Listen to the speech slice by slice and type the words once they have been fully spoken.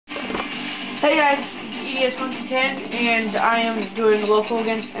Hey guys, it's ES10 and I am doing local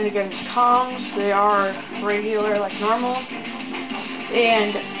against comms. They are regular like normal.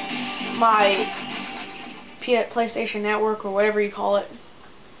 And my PlayStation Network or whatever you call it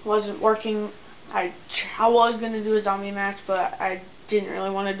wasn't working. I was going to do a zombie match, but I didn't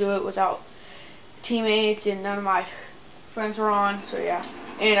really want to do it without teammates and none of my friends were on, so yeah.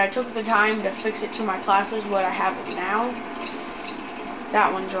 And I took the time to fix it to my classes, what I have it now.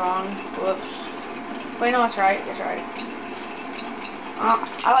 That one's wrong. Whoops. Wait, no, it's right. It's right.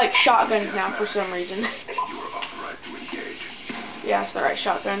 I like shotguns now for some reason. You are authorized to engage. Yeah, it's the right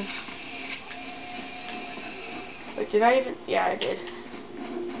shotgun. Wait, did I even? Yeah, I did.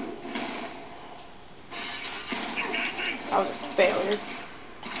 That was a failure.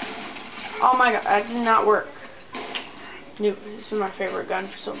 Oh my god, that did not work. Nuke. This is my favorite gun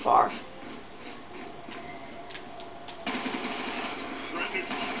so far.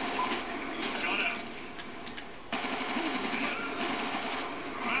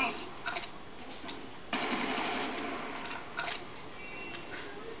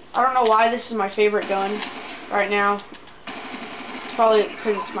 I don't know why this is my favorite gun right now. It's probably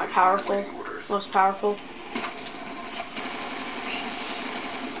because it's my most powerful.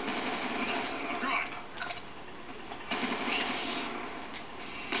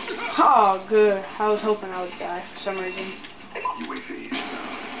 Oh, good. I was hoping I would die for some reason. Let's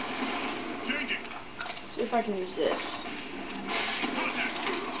see if I can use this.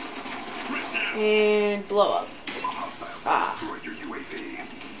 And blow up. Ah.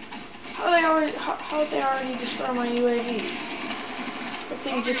 How did they already destroy my UAV? That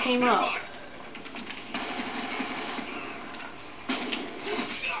thing just came up.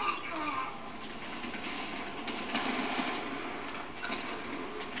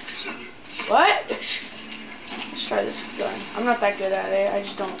 What? Let's try this gun. I'm not that good at it. I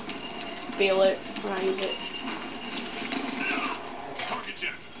just don't feel it when I use it.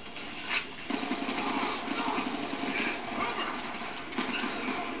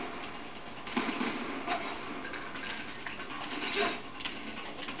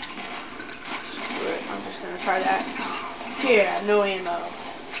 I'm just gonna try that. Yeah, no ammo.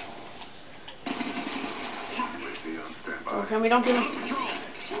 Don't kill me, don't kill me.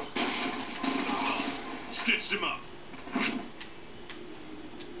 Stitched him up.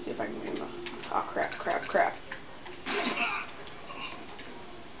 See if I can get him. Oh crap.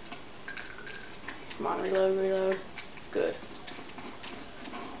 Come on, reload. Good.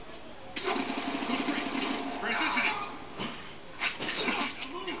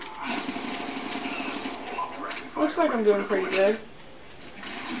 Looks like I'm doing pretty good.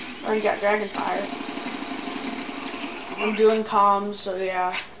 Already got dragon fire. I'm doing comms, so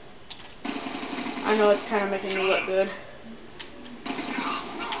yeah. I know it's kind of making me look good.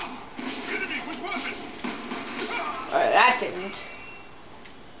 That didn't.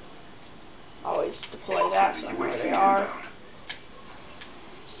 Always deploy that so I know where they are.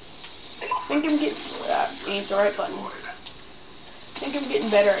 I think I'm getting... That ain't the right button. I think I'm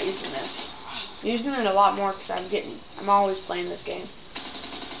getting better at using this. I'm using it a lot more because I'm always playing this game.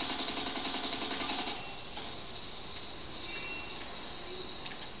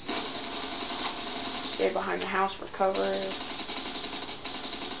 Stay behind the house for cover.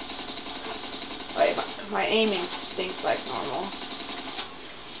 Wait, my aiming stinks like normal.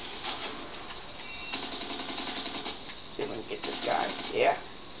 See if we can get this guy. Yeah.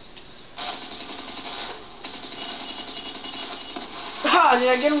 Ah, did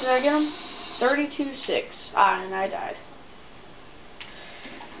I get him? 32-6. Ah, and I died.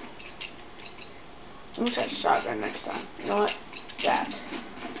 Let me try shotgun next time. You know what? That.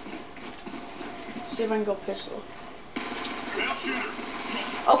 See if I can go pistol.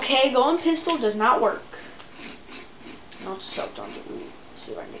 Okay, going pistol does not work. No, soaked on the ooh. Let's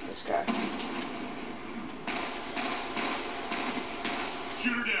see if I can get this guy.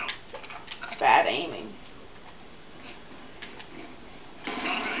 Shoot her down. Bad aiming.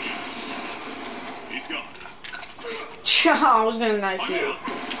 He's gone. I was gonna knife you.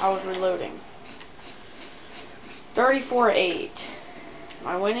 I was reloading. 34-8. Am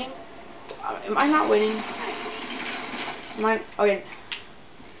I winning? Am I not winning? Am I? Okay.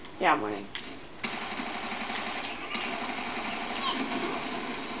 Yeah, I'm winning.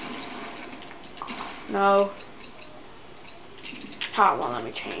 No. Top won't let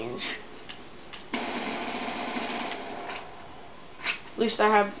me change. At least I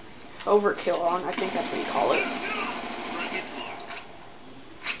have overkill on. I think that's what you call it.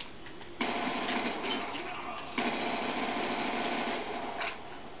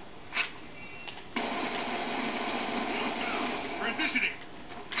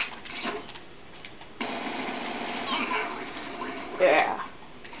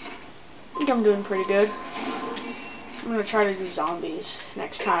 I'm doing pretty good. I'm gonna try to do zombies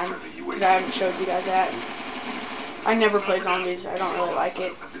next time, because I haven't showed you guys that. I never play zombies. I don't really like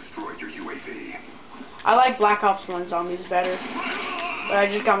it. I like Black Ops 1 zombies better, but I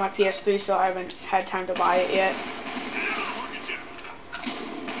just got my PS3, so I haven't had time to buy it yet.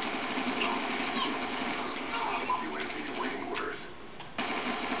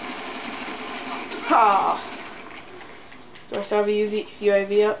 Ah. Do I still have a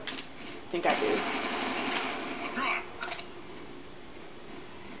UAV up? I think I do.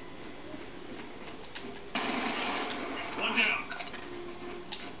 One down.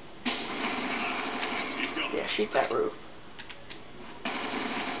 Yeah, shoot that roof.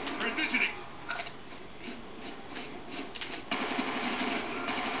 Transitioning.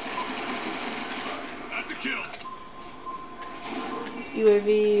 That's a kill. UAV,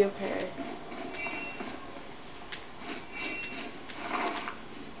 okay.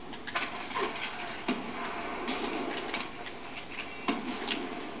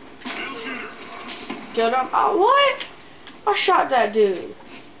 Killed him. Oh, what? I shot that dude.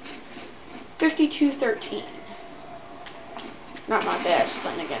 52-13. Not my best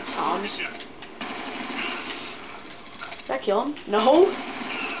playing against comms. Did I kill him? No.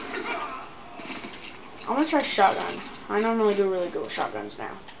 I'm gonna try shotgun. I normally do really good with shotguns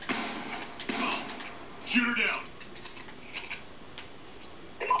now. Shoot her down.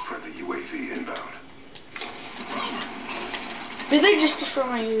 Friendly UAV inbound. Did they just destroy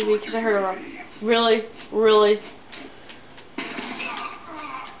my UAV? Because I heard a rock. Really? Really?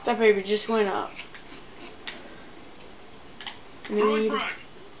 That baby just went up. Throwing Need. frag.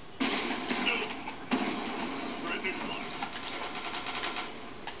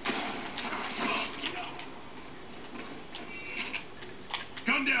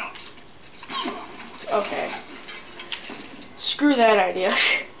 Gun down. Okay. Screw that idea.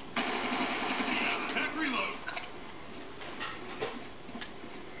 Pack reload.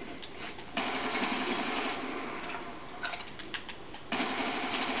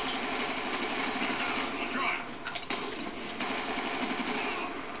 Try.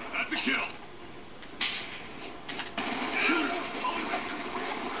 That's a kill.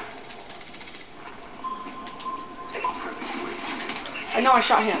 I know I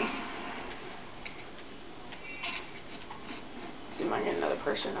shot him. Let's see if I can get another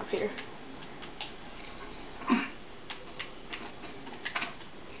person up here.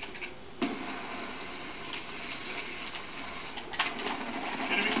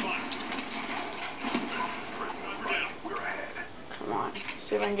 Enemy spotted. We're down. We're ahead. Come on.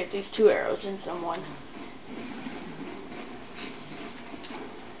 See if I can get these 2 arrows in someone.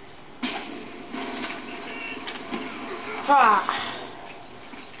 Ah.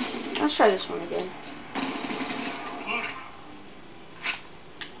 Let's try this one again. Loading.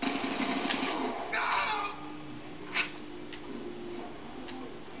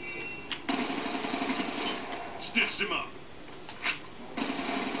 Stitched him up.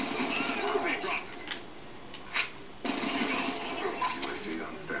 Drop. UAV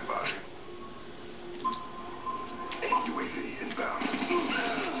on standby. UAV inbound.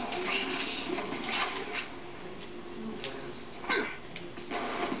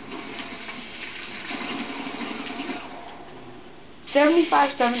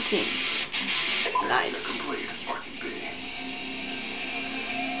 75-17. Nice. Complete. RTB.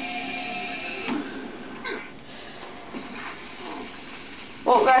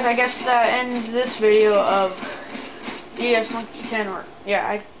 Well, guys, I guess that ends this video of Monkey 10. Or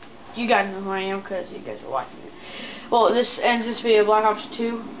yeah, you guys know who I am because you guys are watching it. Well, this ends this video of Black Ops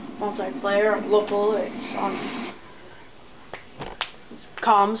 2 multiplayer local. It's on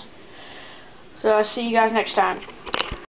comms. So I'll see you guys next time.